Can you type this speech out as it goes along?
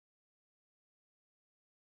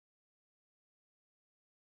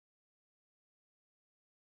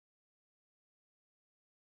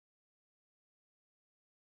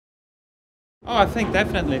Oh, I think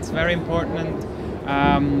definitely it's very important.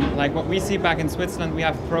 Like what we see back in Switzerland, we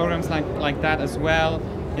have programs like that as well.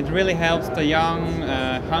 It really helps the young,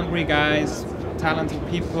 hungry guys, talented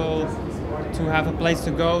people to have a place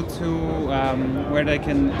to go to where they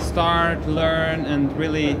can start, learn, and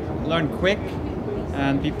really learn quick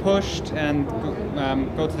and be pushed and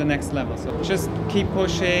go to the next level. So just keep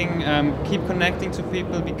pushing, keep connecting to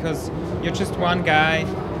people because you're just one guy.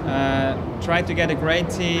 Try to get a great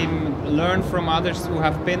team, learn from others who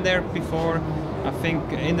have been there before. I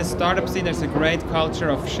think in the startup scene there's a great culture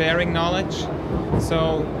of sharing knowledge.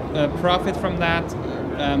 So profit from that,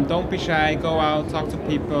 don't be shy, go out, talk to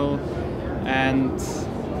people, and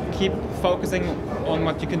keep focusing on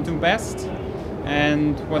what you can do best.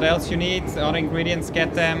 And what else you need, other ingredients,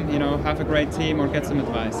 get them, have a great team or get some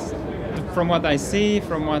advice. From what I see,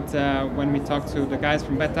 from what when we talk to the guys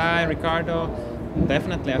from Betai, Ricardo,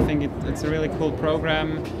 definitely, I think it's a really cool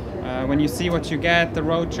program. When you see what you get, the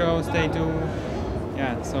road shows they do,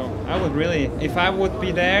 yeah, so I would really, if I would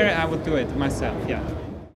be there, I would do it myself, yeah.